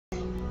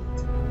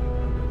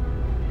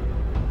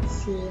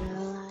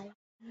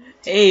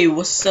Hey,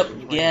 what's up,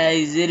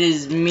 guys? It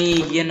is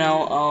me.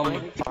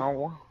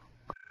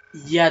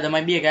 Yeah, there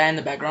might be a guy in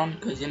the background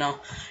because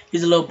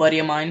he's a little buddy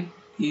of mine.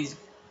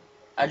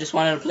 I just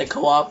wanted to play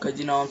co-op because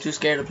I'm too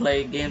scared to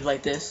play games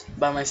like this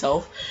by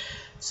myself.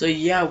 So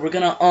yeah, we're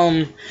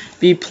gonna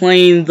be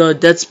playing the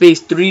Dead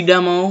Space 3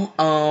 demo.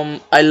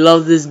 I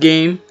love this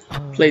game.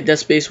 Played Dead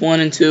Space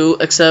 1 and 2,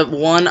 except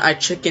 1 I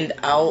chickened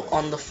out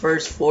on the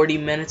first 40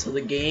 minutes of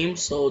the game.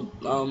 So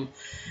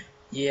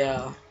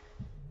yeah.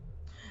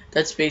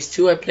 Dead Space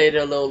 2 I played it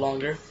a little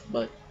longer,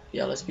 but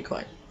yeah, let's be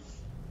quiet.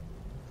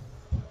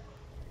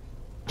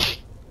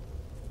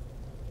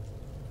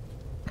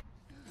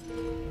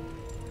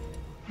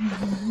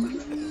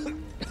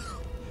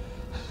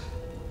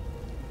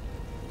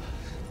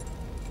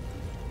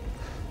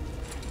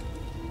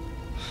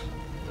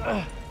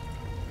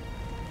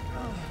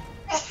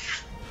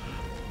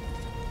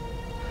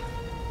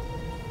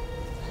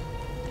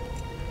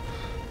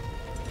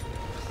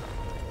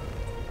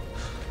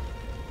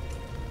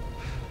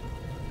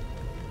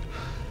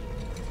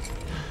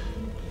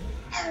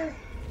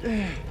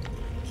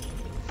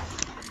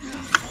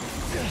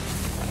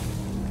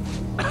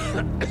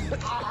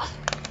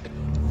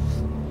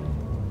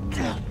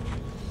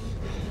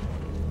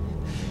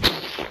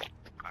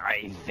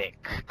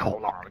 Isaac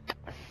Collard.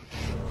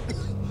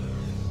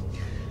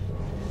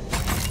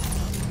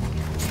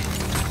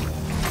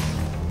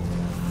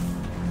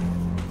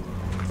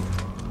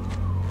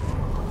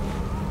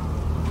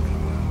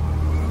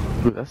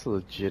 Dude, that's a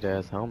legit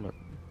ass helmet.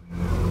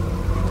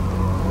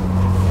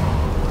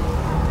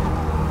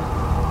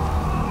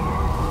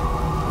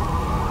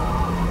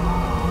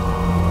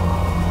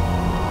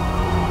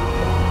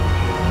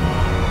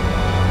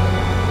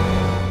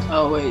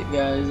 Oh wait,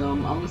 guys,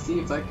 I'm gonna see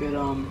if I could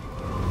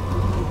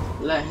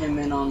let him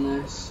in on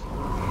this.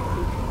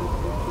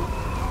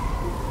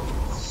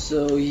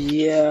 So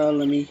yeah,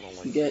 let me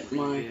get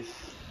my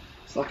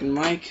fucking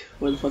mic.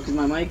 Where the fuck is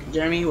my mic?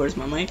 Jeremy, where's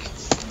my mic?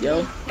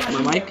 Yo,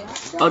 my mic.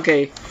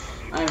 Okay,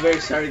 I'm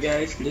very sorry,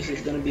 guys. This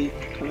is gonna be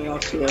coming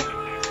off to a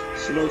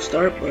slow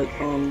start, but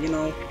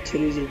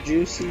titties are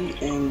juicy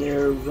and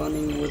they're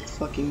running with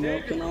fucking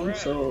milk in them,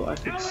 so I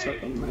could suck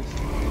them nice.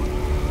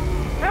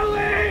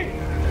 Ellie!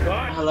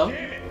 Hello?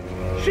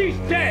 She's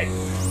dead!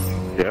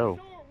 Yo.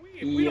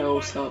 Yo,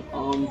 what's up?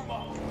 Ellie!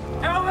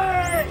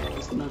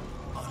 Just gonna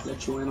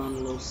let you in on a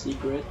little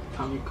secret.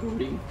 I'm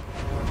recording.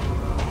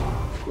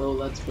 Little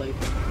let's play.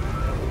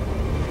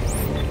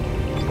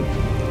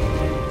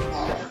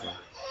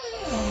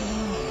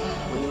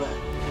 Where you at?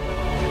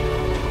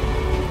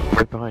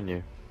 Right behind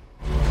you.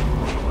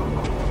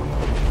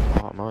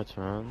 Not much,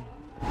 man.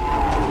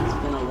 It's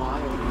been a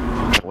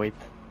while. Wait.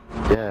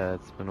 Yeah,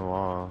 it's been a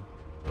while.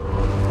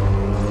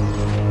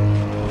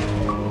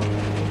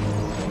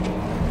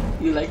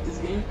 You like this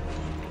game?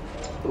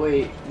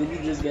 Wait, did you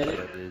just get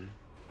it?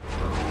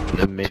 I'm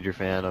a major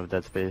fan of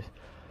Dead Space.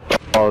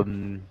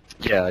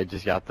 Yeah, I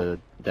just got the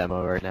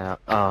demo right now.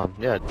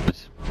 Yeah,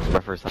 it's my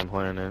first time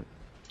playing it.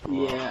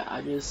 Yeah,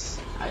 I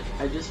just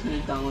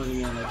finished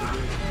downloading it like a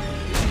day.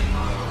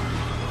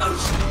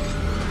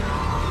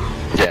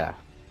 Yeah.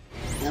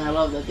 And I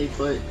love that they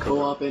put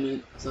co-op in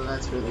it, so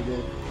that's really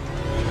good.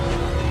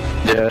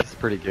 Yeah, it's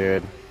pretty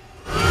good.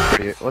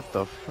 What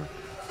the fuck?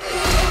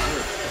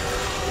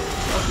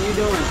 What are you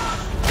doing?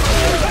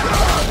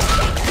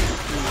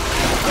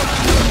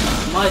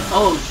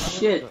 Oh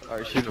shit!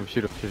 Alright, shoot him.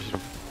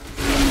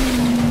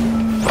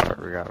 Alright,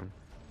 we got him.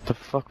 What the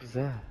fuck was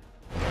that?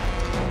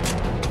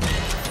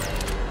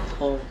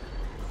 Oh.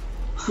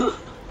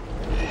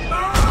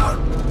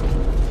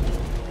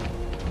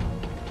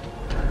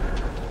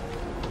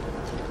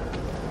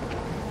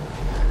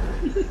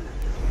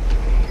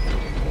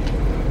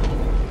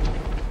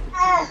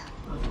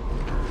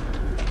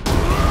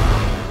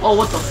 Oh,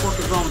 what the fuck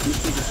is wrong with these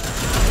people?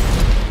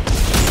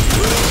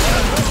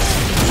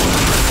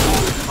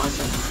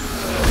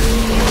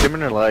 Shoot him in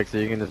their legs so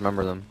you can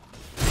dismember them.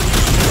 I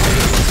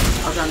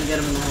was trying to get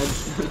him in the head.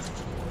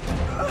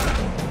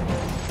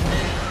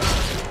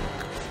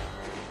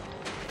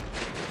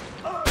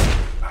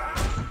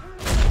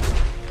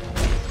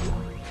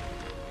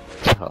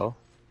 Oh.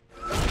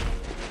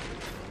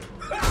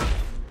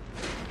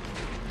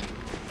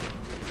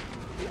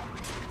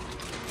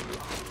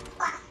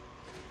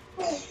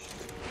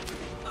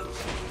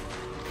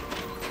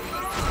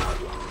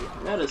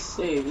 I gotta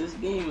say, this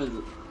game is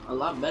a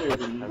lot better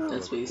than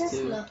Dead Space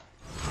 2.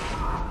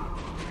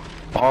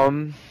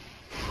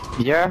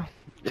 Yeah,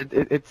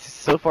 it's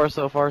so far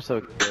so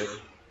good.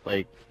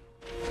 Like,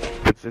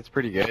 it's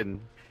pretty good.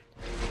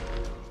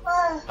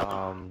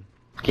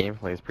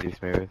 Gameplay is pretty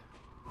smooth.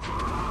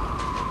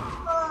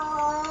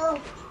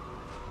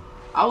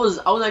 I was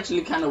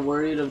actually kind of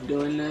worried of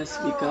doing this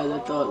because I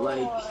thought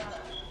like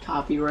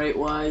copyright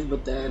wise,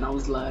 but then I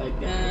was like,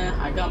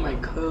 I got my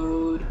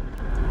code.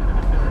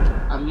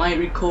 I might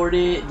record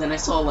it. Then I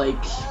saw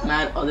like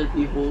mad other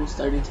people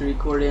starting to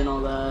record it and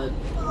all that.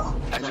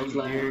 And I was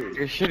like,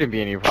 there shouldn't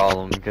be any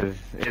problem because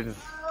it's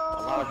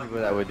a lot of people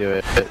that would do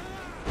it.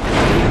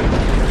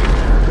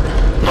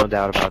 No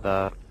doubt about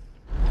that.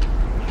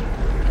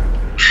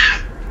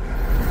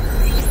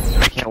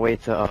 I can't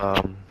wait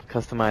to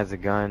customize a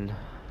gun.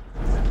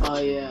 Oh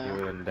yeah.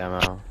 Do it in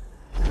demo.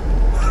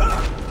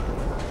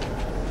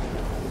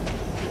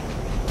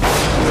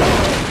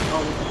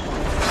 Oh,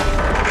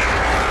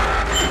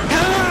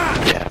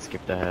 Yeah,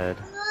 skip ahead.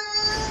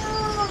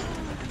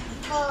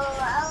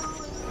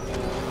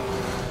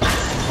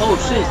 oh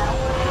shit.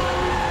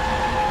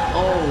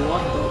 Oh,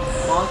 what the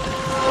fuck?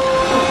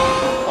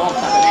 Oh, I'm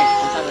tapping A.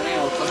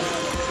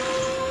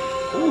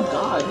 Oh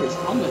god, his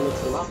helmet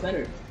looks a lot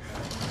better.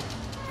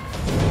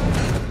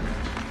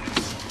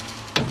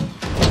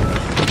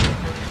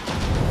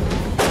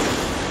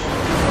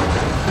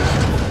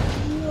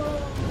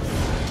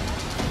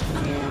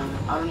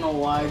 I don't know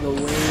why the way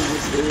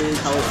this is,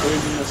 how it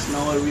is in the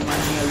snow, it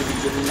reminds me of the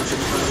beginning of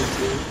Uncharted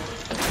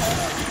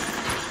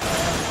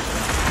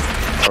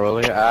 2.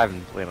 Really? I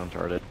haven't played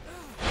Uncharted.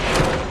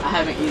 I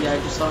haven't either, I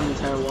just saw an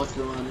entire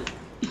walkthrough on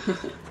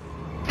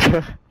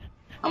it.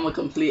 I'm a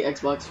complete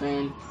Xbox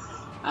fan.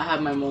 I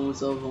have my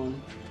moments of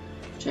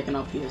checking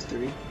out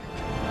PS3.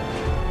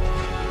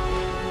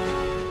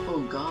 Oh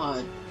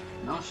god,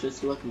 now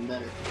shit's looking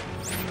better.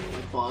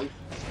 Like fog.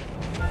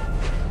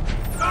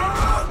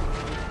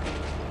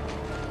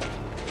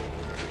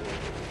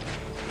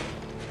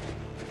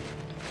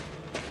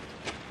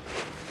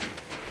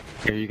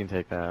 Here, you can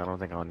take that. I don't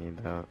think I'll need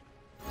that.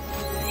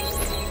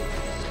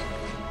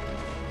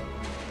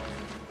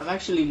 I've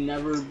actually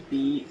never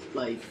beat,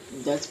 like,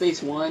 Dead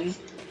Space 1.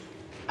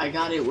 I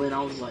got it when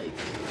I was, like,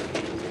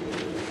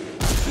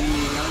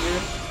 younger.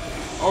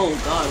 Oh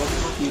god, what the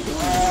fuck are you doing?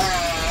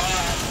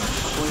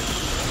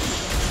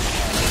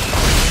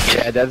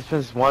 Yeah, Dead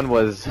Space 1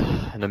 was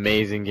an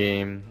amazing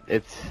game.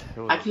 I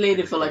played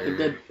it for like a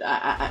good,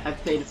 I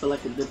played it for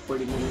like a good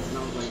 40 minutes and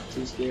I was like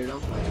too scared. I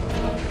was like,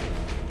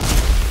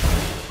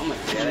 I'm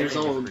like 10 years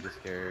old. I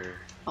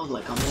was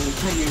like, I'm only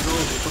 10 years old,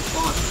 what the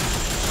fuck?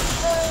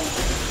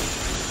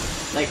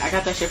 Like, I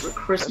got that shit for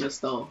Christmas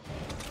though.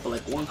 For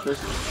like one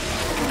Christmas.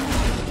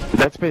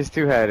 Dead Space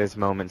 2 had its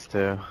moments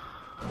too.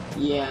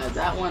 Yeah,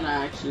 that one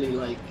I actually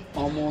like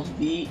almost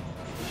beat.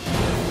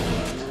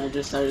 And then I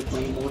just started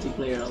playing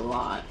multiplayer a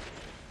lot.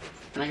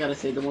 And I gotta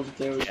say, the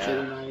multiplayer was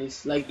pretty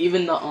nice. Like,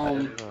 even the,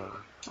 oh,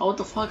 what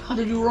the fuck? How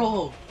did you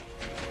roll?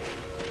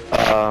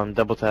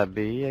 Double tap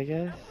B, I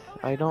guess?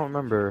 I don't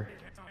remember.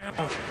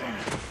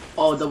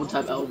 Oh, double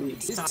tap LB.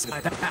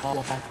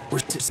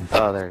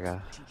 Oh, there you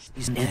go.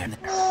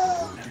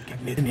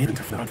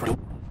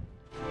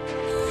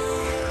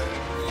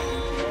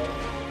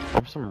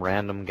 I'm some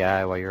random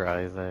guy while you're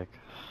Isaac.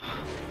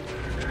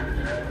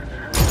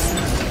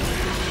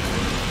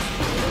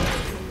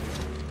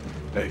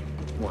 Hey,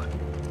 what?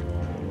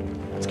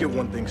 Let's get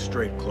one thing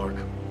straight, Clark.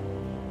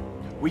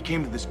 We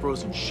came to this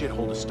frozen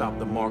shithole to stop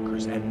the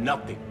markers, and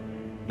nothing,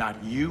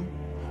 not you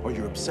or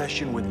your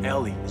obsession with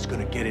Ellie, is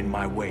gonna get in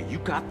my way. You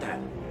got that?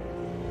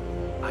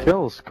 He got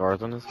little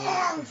scars on his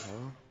head.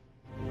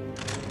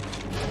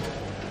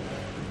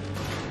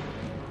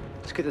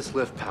 Let's get this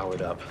lift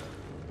powered up.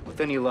 With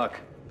any luck,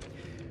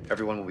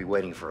 everyone will be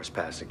waiting for us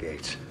past the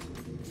gates.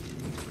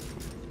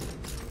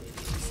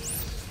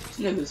 This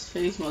nigga's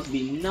face must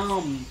be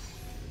numb.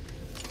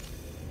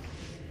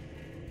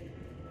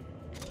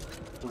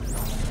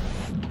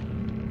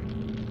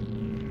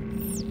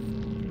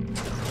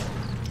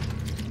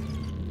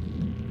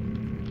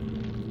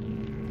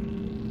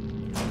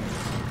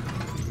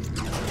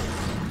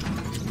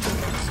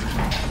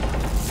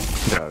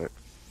 Got it.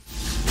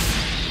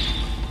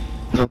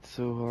 Not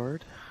so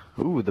hard.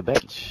 Ooh, the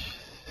bench.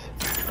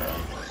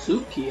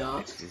 Soup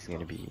kiosk. This is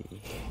gonna be.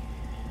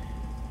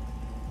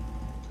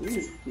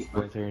 Ooh.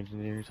 Military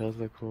engineer,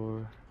 Tesla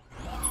core.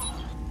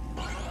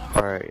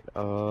 Alright,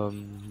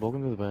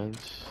 welcome to the bench.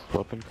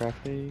 Weapon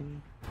crafting,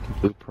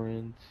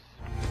 blueprints.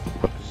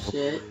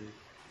 Shit.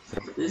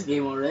 This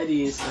game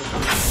already is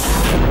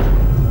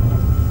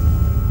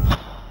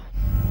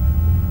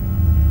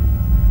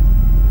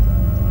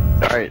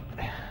Alright.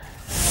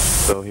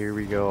 So here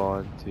we go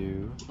on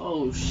to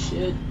oh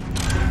shit.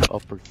 the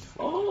upper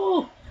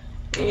Oh!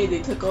 Hey,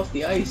 they took off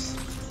the ice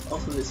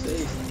off of his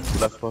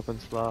face. left weapon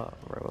slot,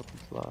 right weapon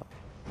slot.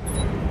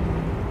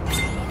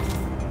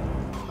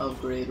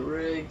 Upgrade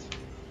rig.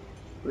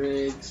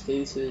 Rig,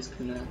 stasis,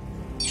 connect.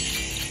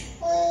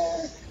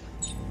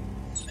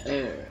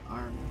 Air,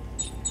 armor.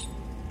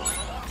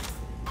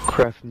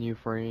 Craft new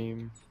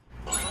frame.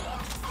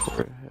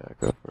 Yeah,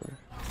 go for it.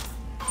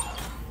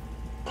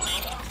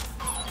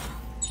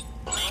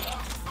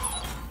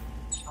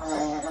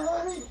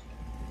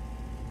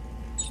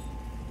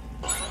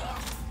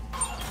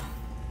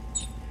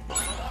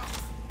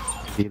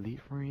 The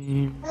elite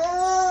frame.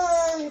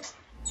 I'm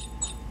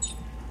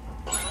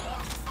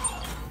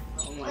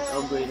like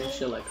upgrading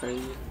shit like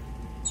crazy.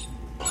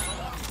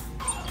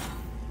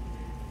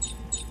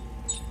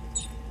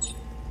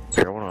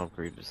 Here, I want to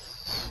upgrade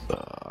this.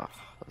 Let's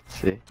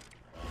see.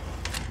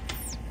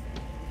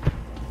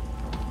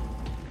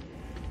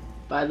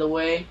 By the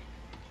way,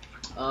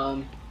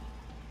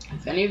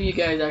 if any of you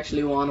guys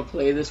actually want to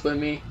play this with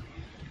me,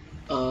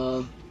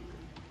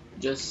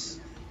 just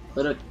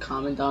put a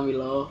comment down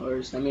below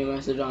or send me a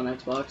message on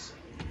Xbox.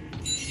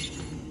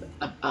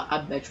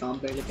 I bet you I'm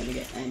barely gonna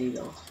get any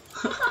though.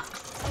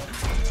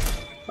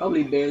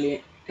 Probably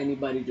barely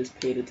anybody just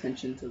paid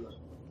attention to the.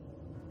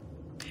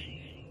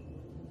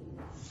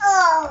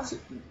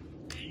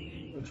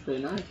 Looks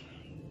pretty nice.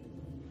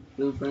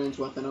 Blueprints,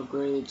 weapon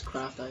upgrades,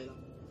 craft item,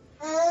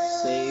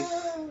 save.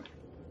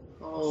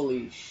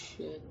 Holy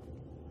shit.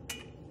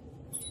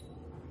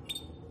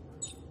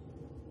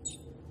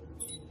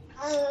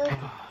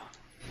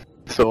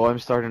 So I'm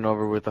starting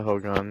over with the whole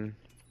gun.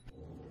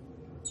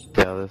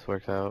 See how this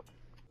works out.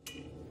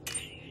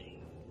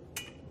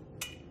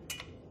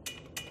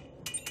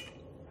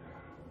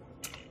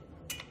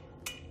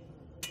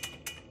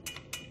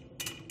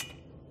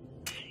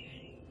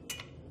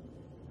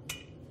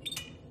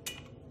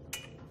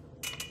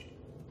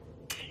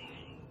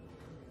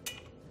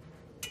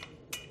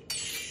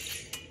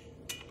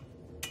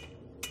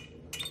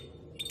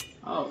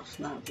 Oh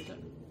snap!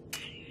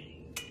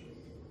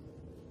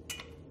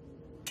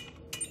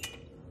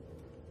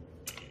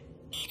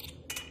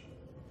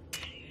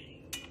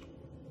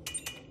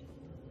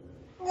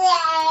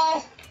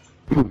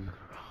 Ooh.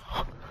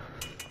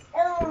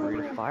 The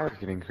rate of fire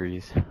could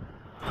increase.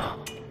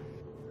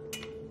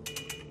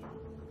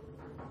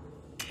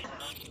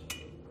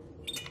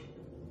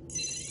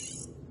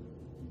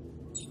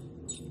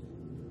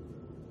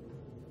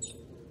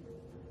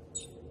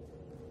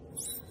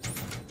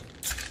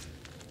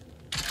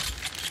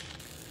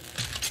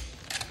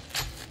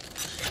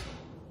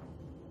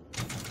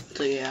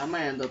 So yeah, I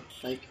might end up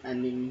like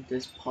ending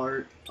this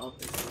part of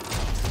it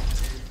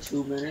in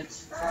 2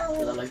 minutes,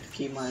 because I like to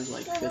keep mine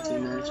like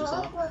 15 minutes or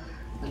so.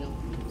 I know.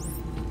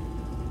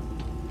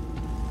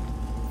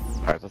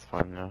 Alright, that's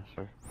fine, yeah,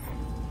 sure.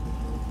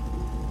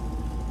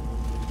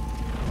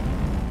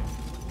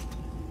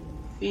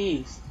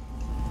 Feast.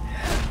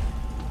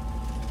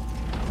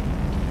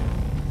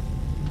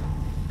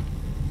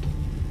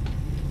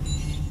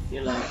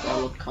 You're like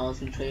all up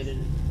concentrated.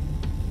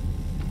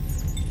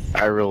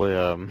 I really,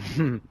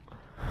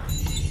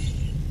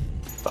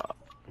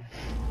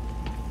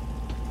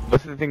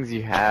 most of the things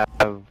you have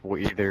will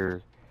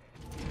either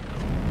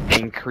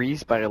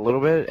increase by a little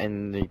bit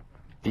and they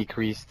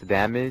decrease the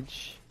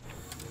damage,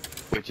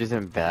 which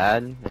isn't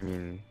bad. I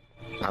mean,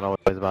 not always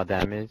about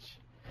damage,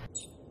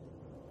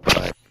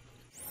 but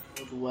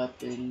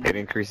Weapon. it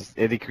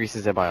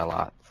decreases it by a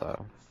lot,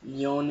 so.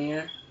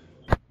 Mjolnir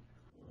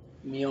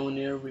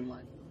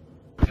remind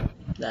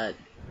that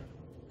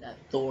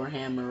Thor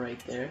hammer right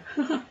there.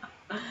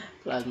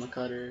 Plasma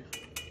cutter.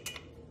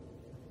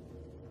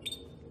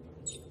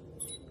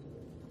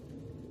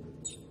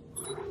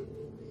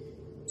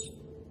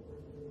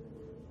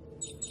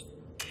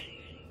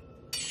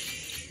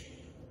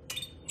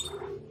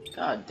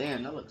 God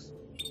damn, that looks.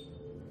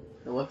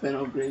 The weapon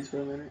upgrades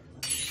for a minute.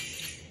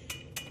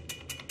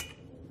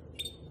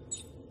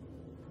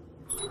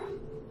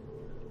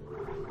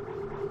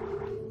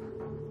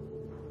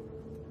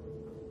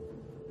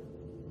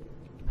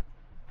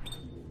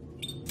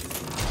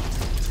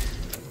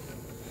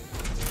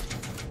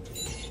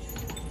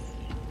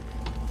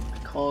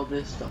 Call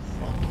this the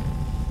fuck.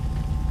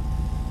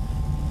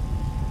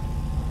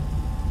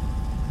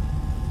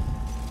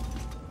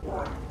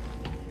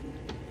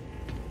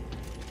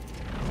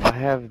 I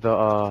have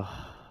the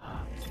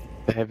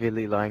heavy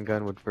elite line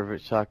gun with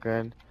rivet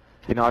shotgun.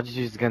 You know, I'll just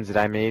use the guns that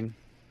I made.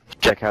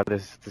 Check how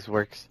this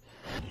works.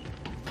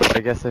 So I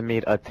guess I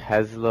made a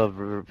Tesla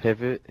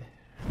rivet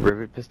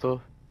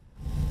pistol,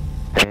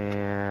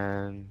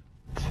 and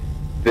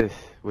this,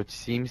 which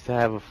seems to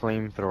have a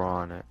flamethrower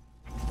on it.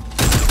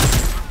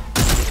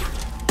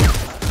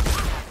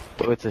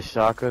 So it's a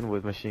shotgun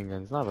with machine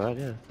guns. Not bad,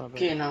 yeah. It's not bad.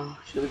 Okay, now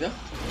should we go?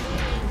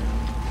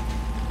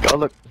 Oh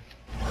look,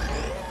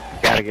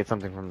 gotta get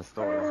something from the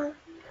store.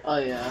 Oh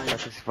yeah.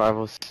 Arctic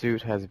survival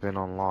suit has been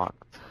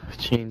unlocked.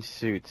 Change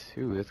suits.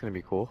 Ooh, that's gonna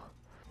be cool.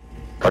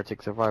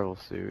 Arctic survival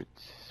suit.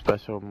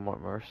 Special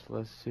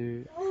merciless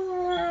suit.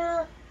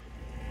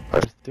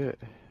 Let's do it.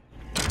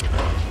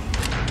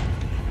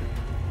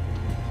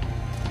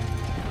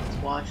 Let's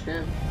watch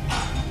him.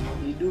 What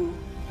he do?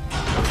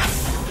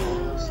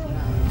 Oh,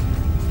 snap.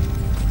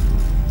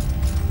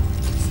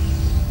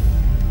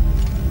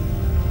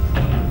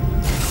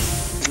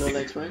 Little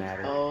legs, right?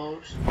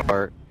 Oh,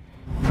 Art.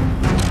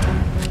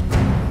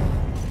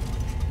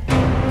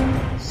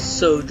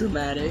 so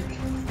dramatic.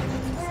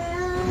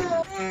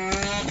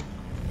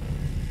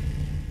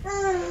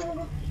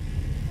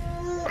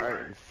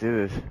 Alright, let's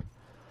do this.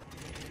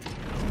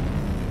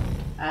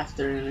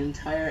 After an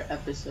entire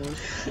episode.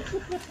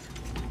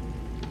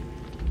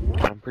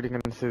 I'm pretty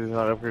gonna say this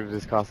not upgraded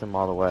this costume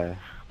all the way.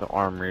 The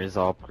armor is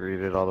all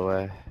upgraded all the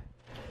way.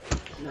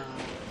 No.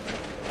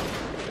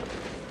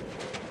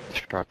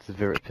 Drop this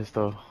Virit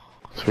pistol.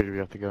 So where do we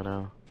have to go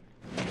now?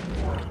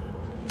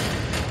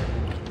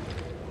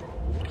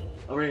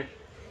 Over here.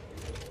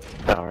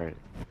 Alright.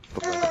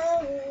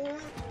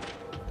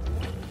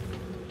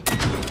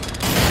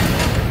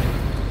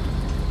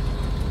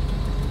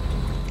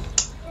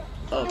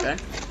 Okay.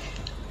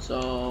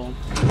 So.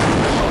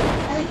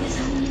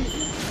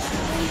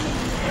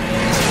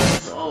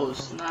 Oh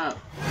snap!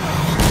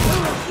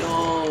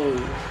 Yo,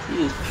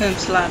 he is pimp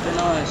slapping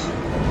us.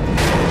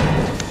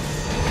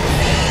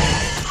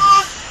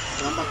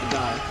 I'm about to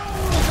die.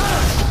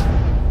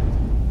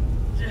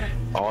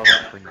 All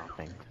that for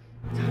nothing.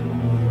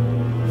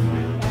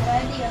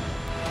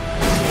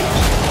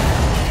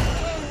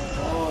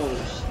 Oh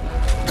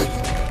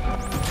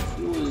snap!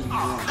 He was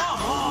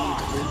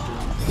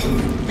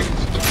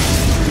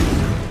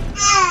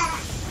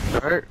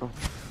Alright,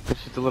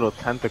 let's shoot the little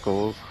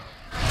tentacles.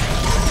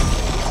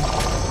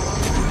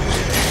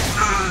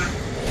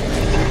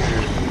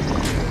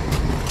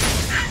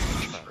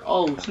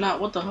 Oh snap!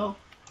 What the hell?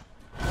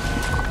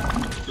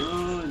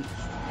 Run!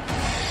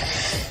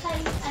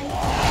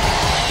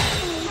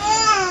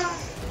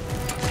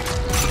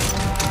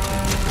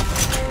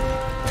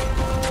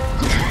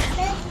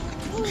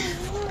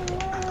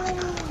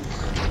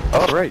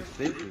 Oh right,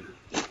 safety.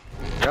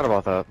 Forgot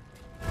about that.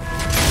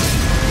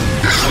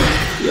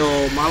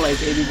 Yo, my like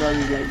baby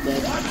brother's like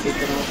dead. I'm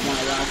kicking off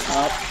my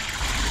laptop.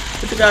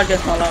 What the guy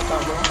gets my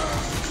laptop, bro?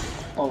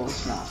 Oh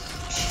snap!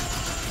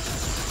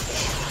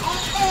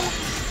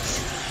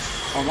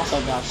 Oh,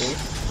 myself got this.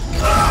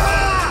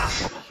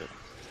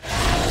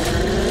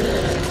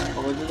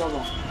 Oh, where'd you go,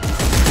 bro?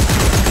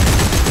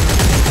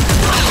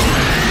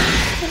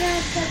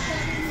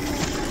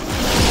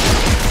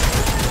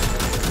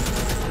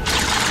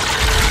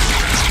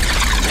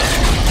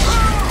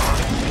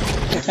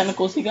 What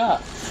tentacles he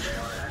got?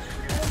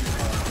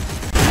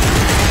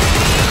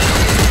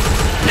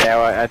 Yeah,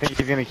 well, I think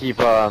he's gonna keep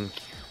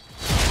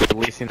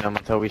releasing them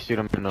until we shoot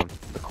him in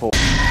the cold.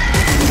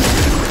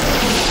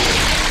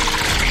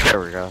 There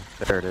we go.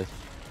 There it is.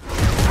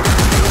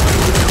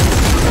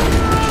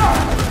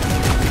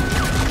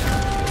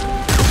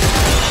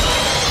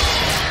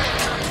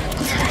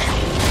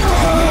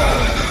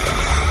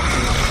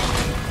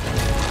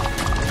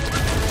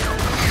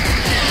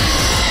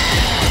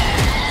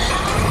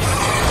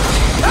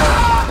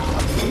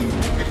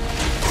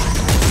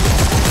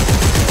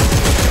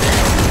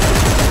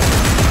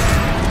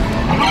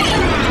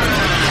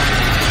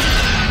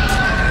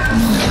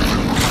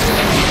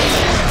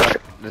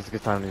 This is a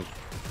good time to...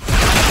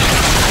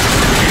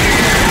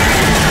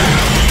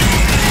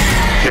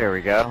 There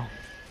we go.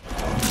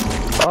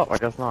 Oh, I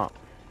guess not.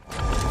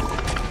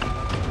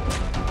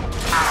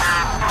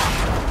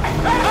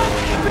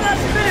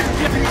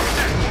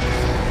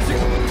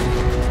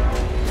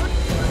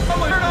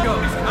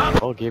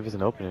 Oh, gave us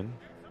an opening.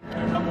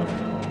 Come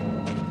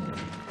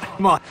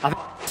on, I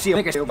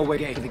think I see a way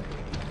game.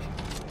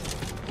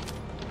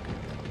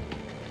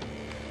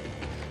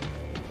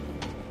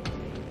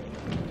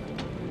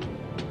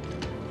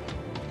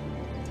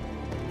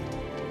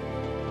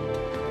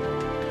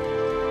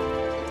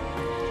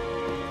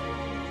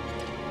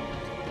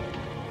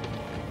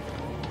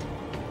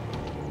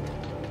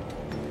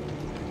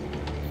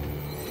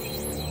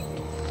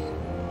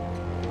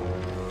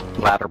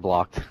 Ladder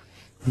blocked.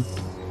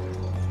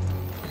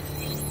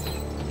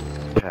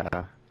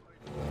 Yeah.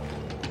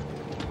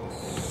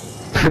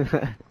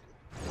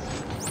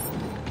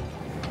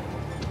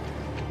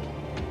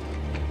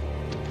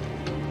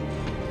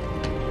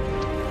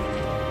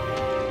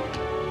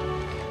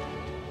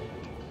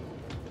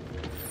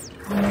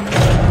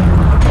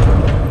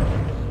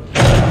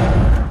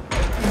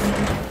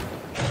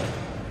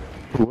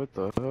 What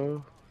the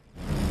hell?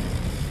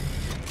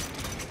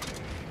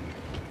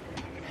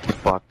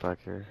 Blocked back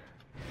here.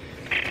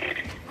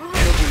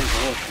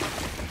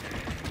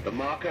 The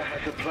marker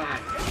has a plan.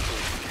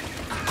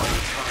 When the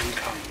time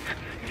comes,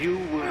 you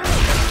will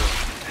know.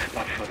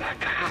 But for that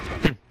to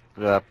happen,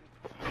 Yep.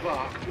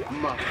 Clark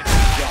must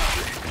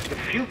die. The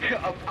future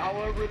of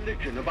our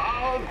religion, of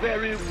our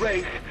very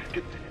race,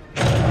 to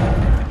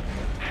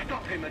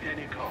stop him at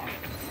any cost.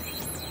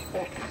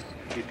 Often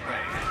he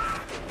prays.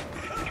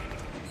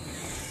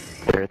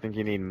 I think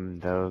you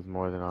need those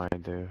more than I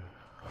do.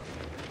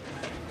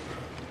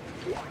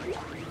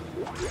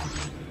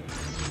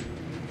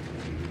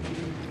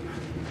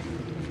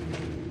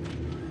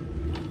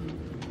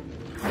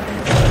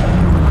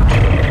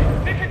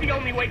 This is the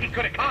only way he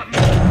could have come.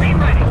 Be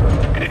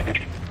ready.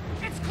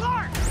 It's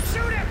Clark!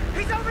 Shoot him!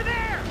 He's over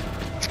there!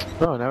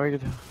 Oh, now we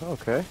get.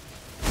 Okay.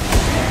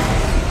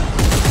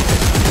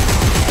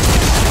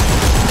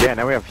 Yeah,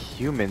 now we have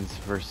humans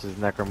versus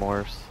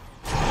necromorphs.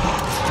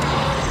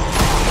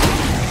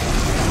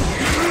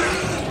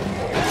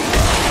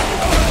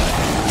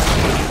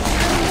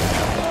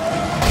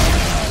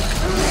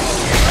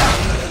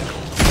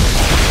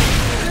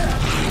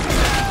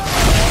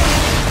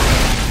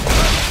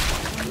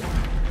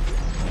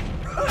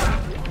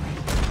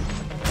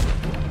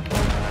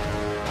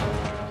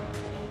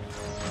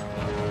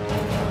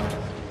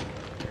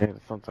 Okay,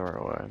 that's not the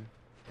right way.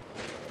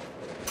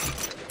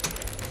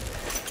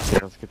 Yeah,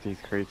 let's get these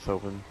crates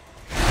open.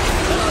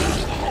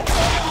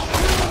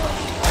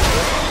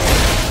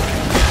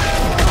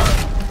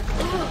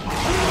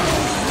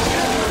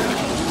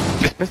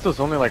 This pistol's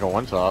only like a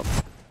one-shot,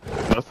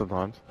 most of the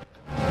times.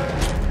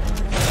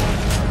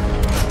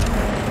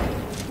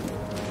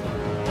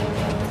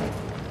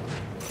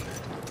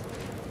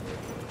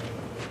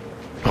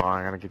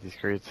 get these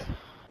crates.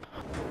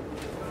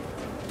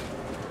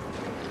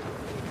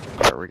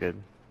 Alright, we're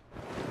good.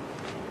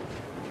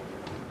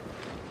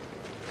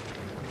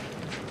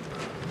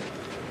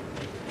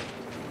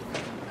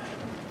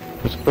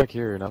 What's back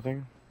here?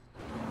 Nothing?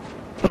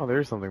 Oh,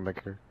 there's something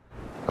back here.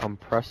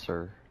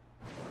 Compressor.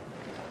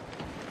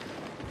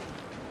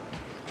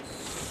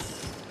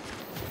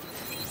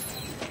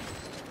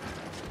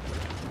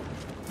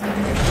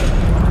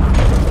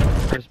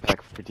 First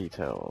back for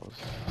details.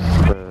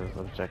 The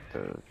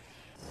objective.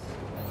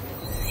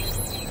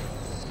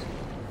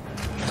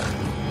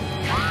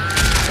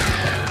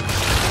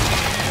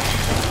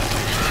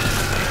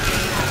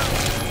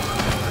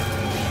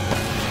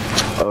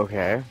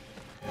 Okay.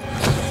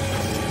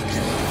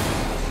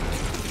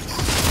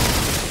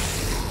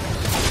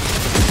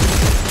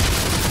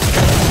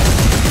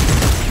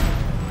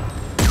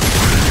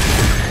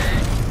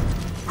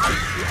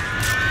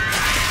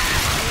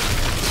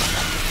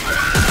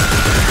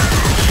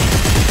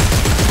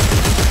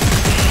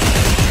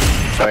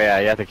 Oh yeah,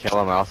 you have to kill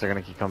them or else they're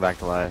gonna keep coming back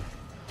to life.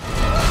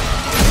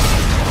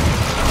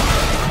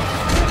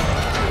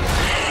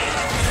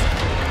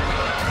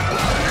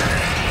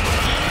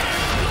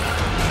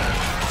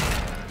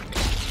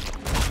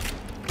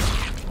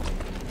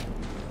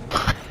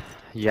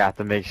 You have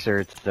to make sure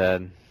it's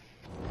dead.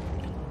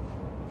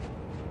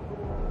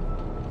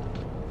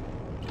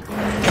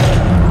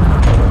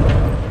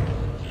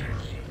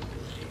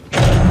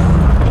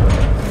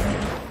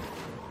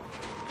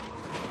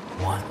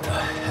 What the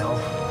hell?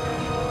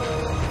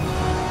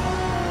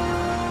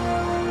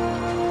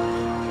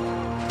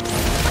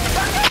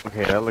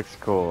 Okay, that looks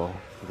cool.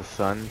 The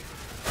sun.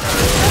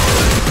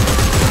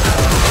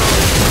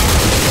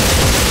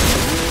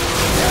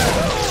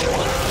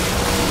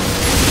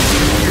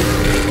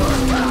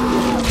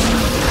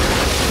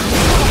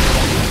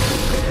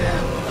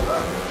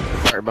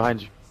 Right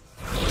behind you.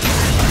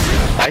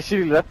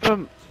 Actually, let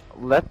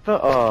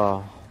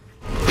the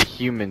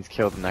humans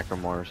kill the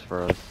necromorphs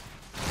for us.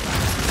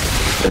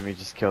 Let me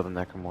just kill the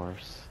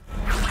necromorphs.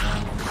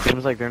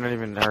 Seems like they're not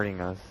even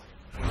hurting us.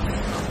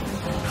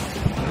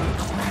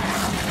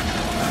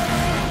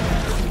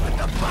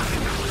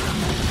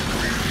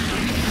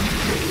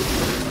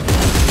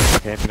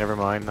 Okay, never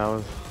mind. That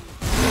was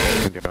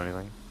didn't do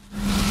anything.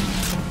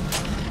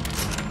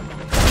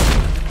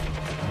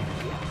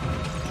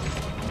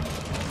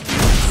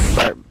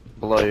 Right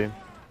below you.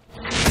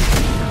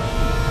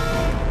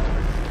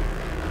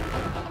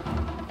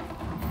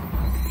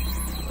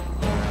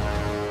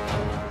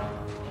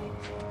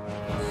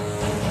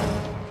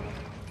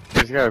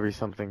 There's gotta be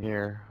something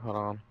here. Hold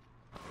on.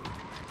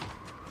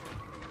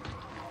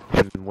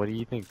 And what do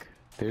you think?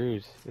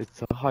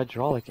 It's a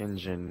hydraulic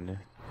engine.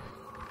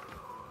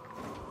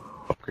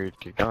 Upgrade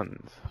your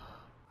guns.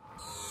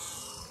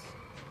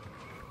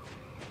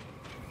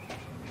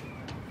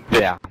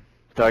 Yeah.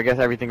 So I guess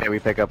everything that we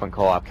pick up on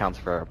co-op counts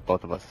for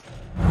both of us.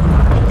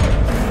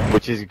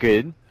 Which is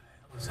good.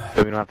 So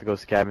we don't have to go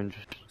scavenge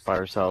by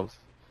ourselves.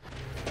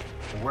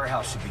 The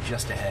warehouse should be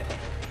just ahead.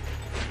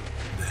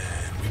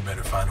 Then we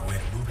better find a way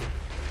to move it.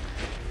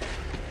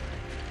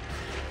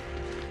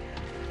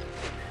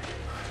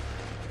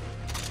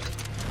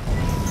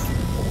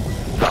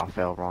 Oh,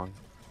 fell wrong.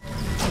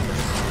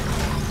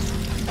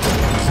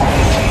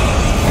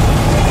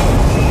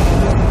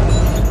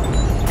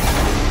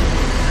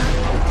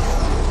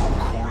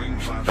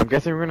 I'm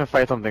guessing we're gonna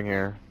fight something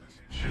here.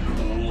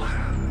 All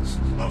hands,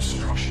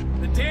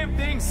 obstruction. The damn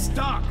thing's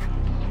stuck!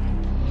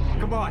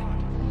 Come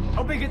on.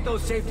 Help me get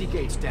those safety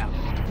gates down.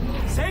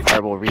 Safety?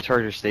 Alright, we'll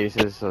recharge your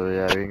stasis, so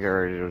yeah, we can get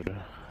ready to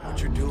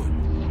What you're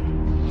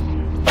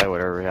doing? fight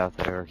whatever we have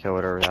to, or kill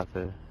whatever we have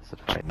to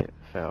fight it,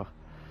 fail.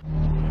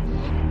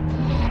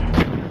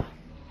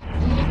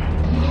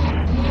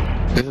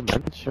 There's a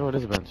bench? Oh, it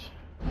is a bench.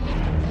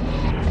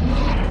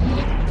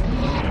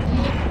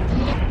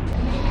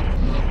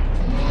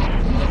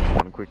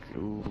 One quick,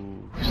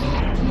 ooh.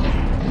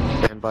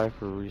 Stand by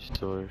for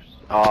resource.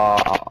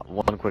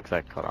 One quick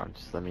sec, hold on,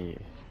 just let me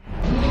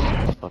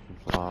fucking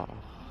fly.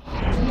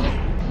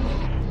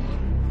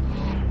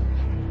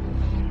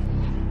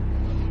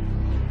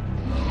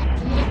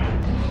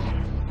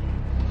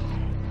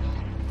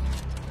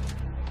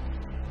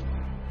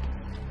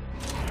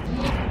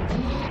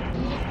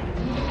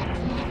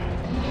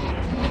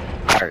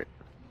 Alright,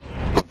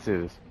 let's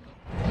do this.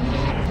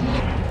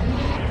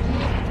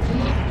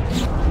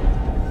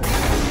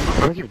 I'm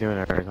gonna keep doing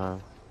it every time.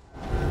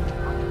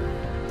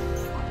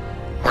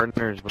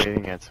 Partners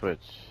waiting at switch.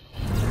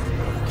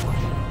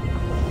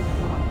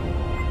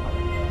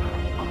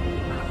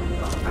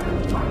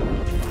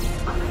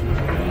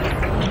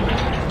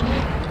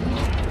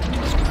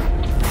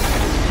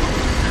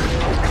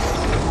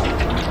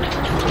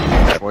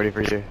 I'm waiting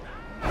for you.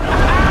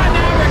 Ah,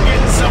 now we're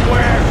getting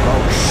somewhere!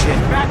 Oh shit!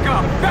 Back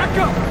up! Back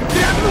up!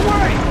 Get out of the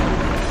way!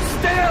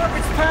 Stay out of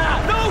its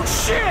path! No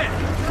shit!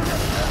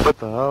 What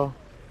the hell?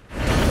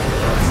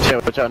 Shit,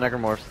 watch out,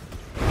 necromorphs.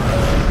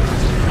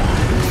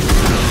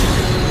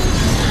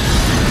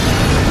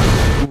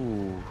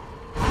 Ooh.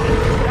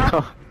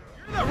 You're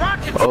the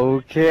rocket Oh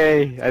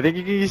Okay, I think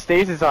you can use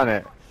stasis on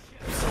it.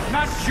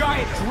 Not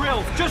giant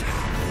drills, just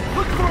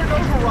look for an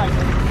override.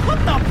 What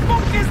the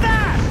fuck is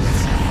that?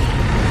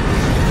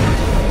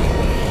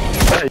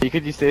 Yeah, you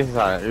could use stasis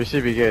on it. It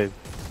should be good.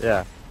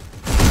 Yeah.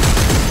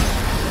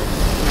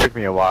 Took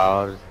me a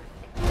while.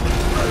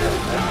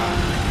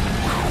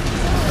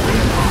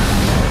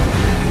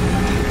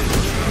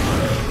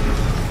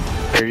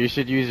 Here, you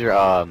should use your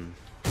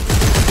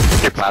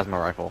plasma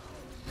rifle.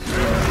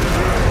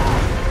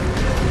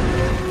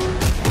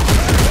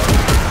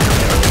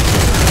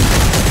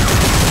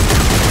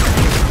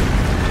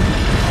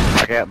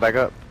 Back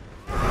up.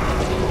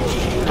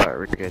 Alright,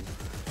 we're good.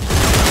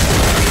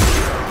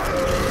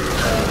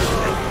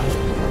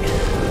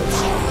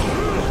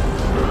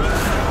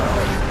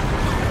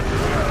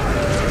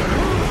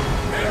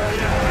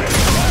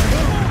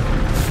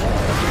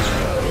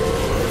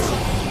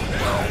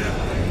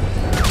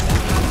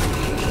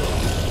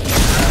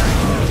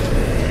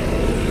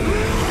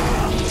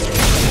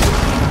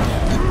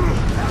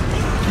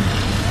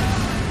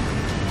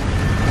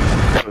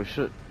 Oh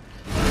shit.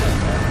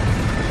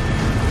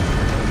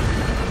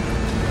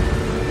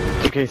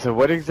 Okay, so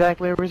what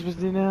exactly are we supposed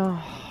to do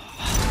now?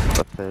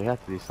 But they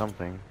have to do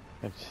something.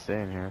 I have to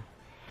stay in here.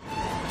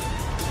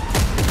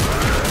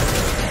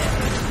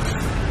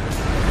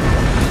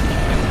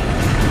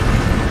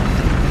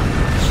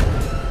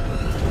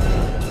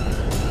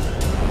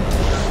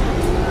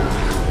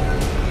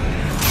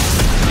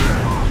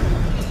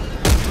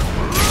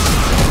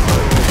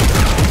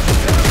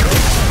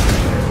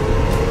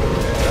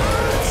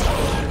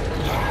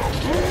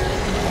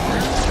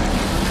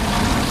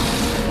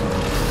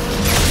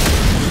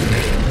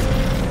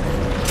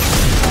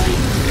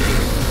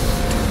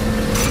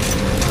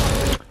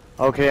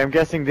 Okay, I'm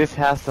guessing this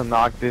has to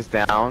knock this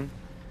down.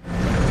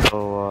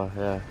 So,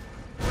 yeah.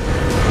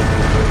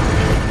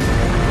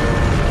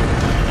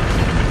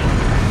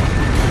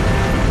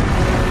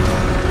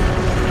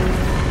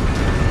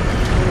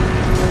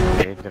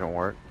 Okay, it didn't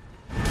work.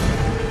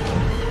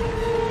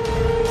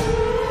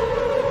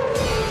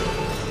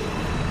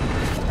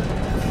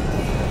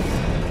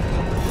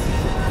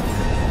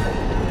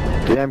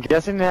 Yeah, I'm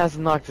guessing it has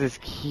to knock this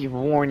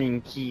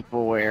warning keep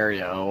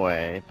area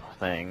away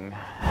thing.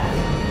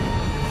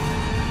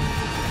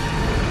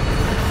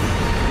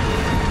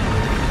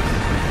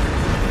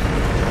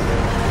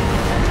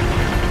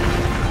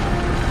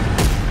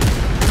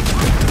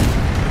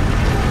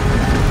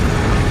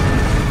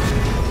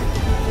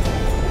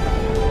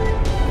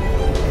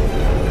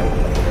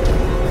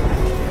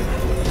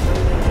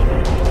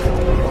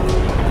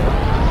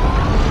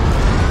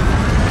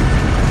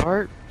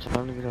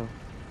 Time to get up.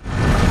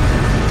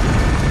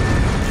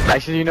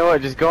 Actually, you know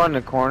what? Just go in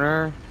the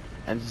corner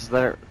and just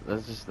let it.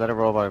 Let's just let it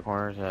roll by the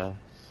corners. Yeah.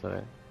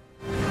 So.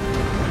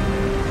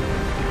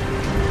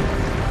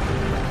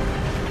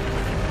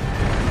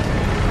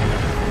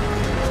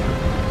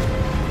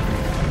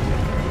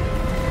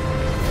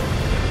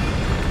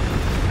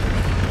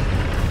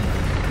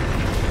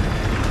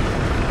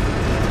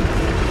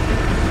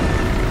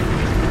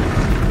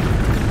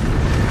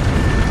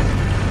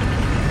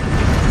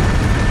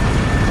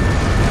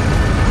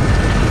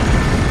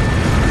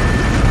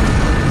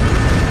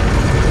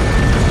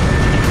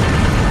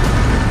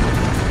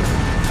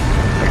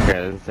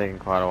 It's taking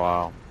quite a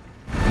while.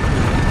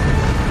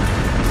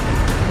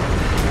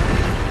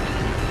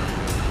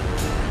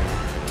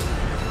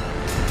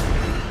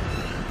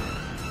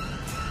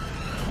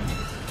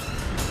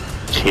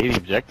 Shady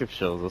objective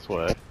shows this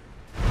way.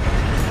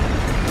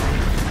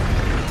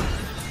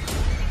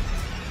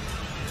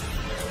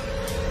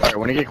 Alright,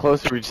 when you get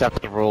closer, we just have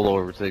to roll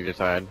over to the other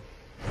side.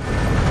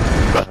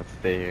 Let's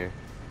stay here.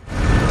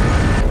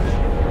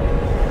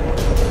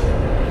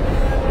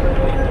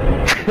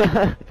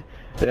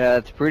 Yeah,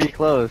 it's pretty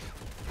close.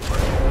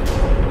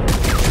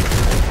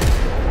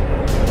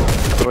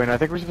 Wait, no, I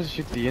think we're supposed to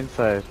shoot the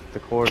inside, the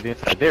core of the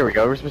inside. There we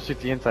go, we're supposed to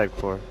shoot the inside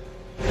core.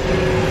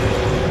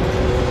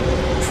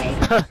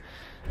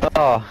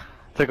 Oh,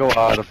 took a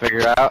while to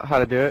figure out how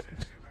to do it.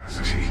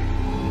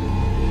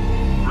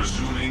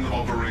 Resuming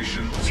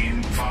operations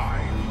in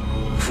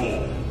 5,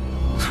 4,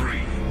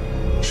 3,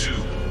 2.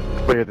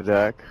 Clear the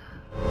deck.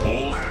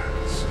 All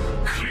hands,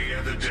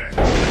 clear the deck.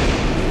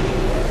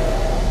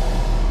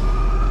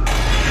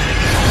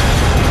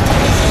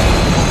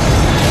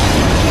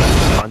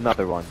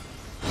 Another one.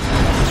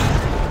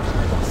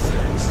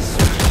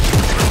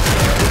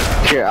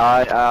 Here,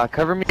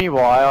 cover me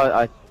while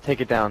I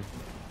take it down.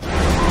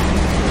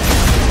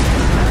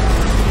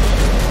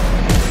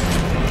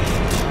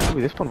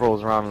 Ooh, this one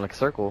rolls around in like a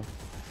circle.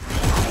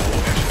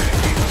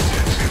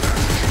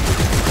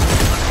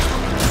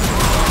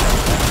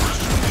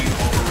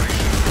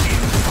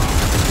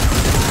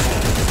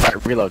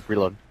 Alright,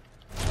 reload.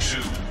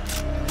 2,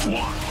 1.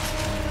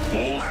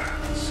 All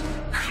hands,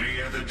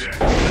 clear the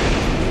deck.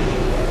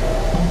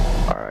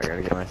 Alright, I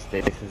gotta get my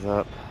stasis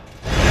up.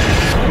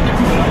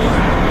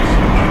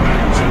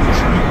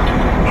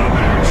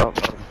 Oh,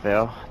 that was a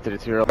fail. Did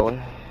it too early.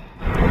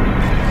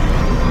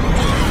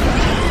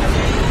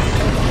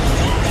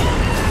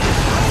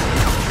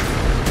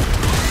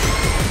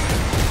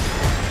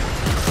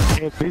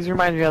 Hey, these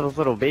remind me of those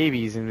little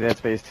babies in Dead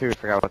Space 2. I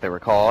forgot what they were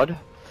called. Okay,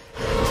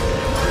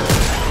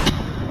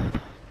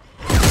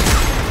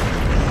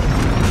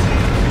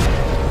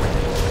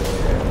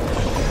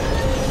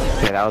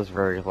 that was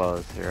very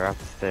close here. I have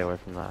to stay away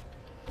from that.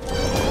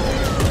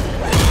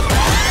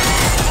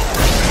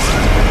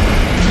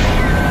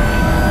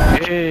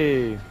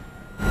 Hey!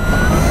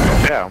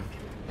 Yeah.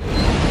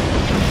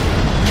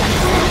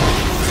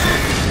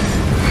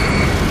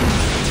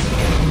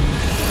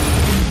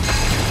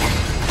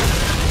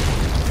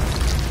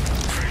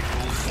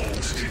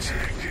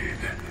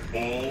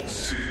 All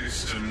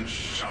systems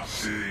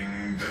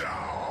shutting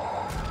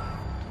down.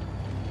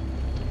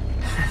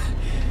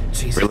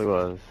 It really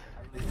was.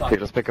 Okay,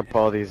 just pick up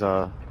all these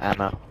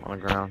ammo on the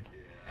ground.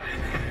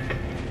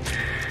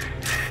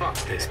 Fuck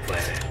this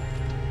planet.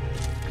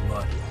 Come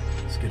on,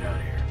 let's get out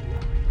of here.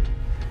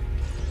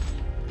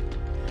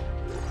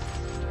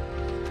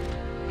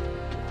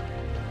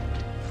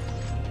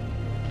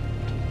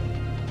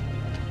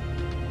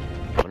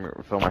 Let me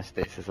refill my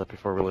stasis up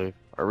before we leave.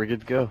 Are we good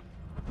to go?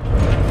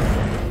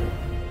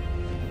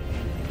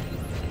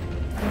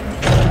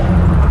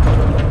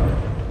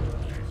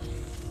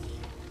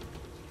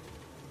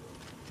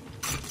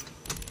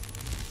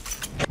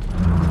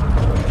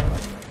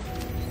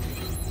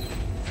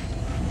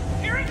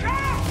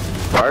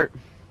 Bart?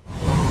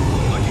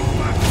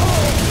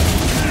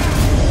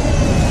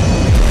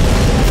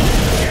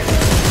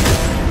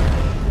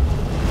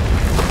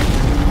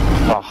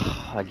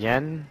 Oh,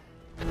 again?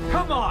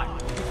 Come on!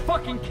 You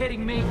fucking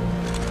kidding me?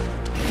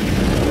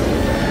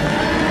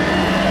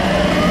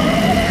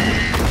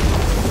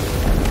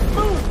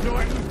 Move,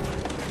 Norton!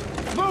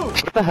 Move!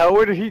 What the hell?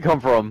 Where did he come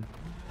from?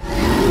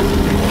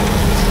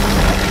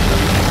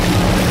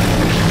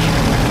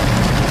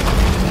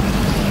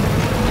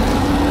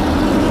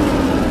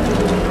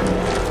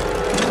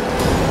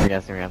 I'm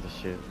guessing we have to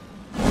shoot.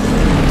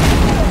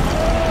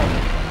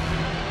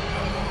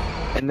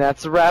 And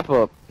that's a wrap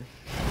up.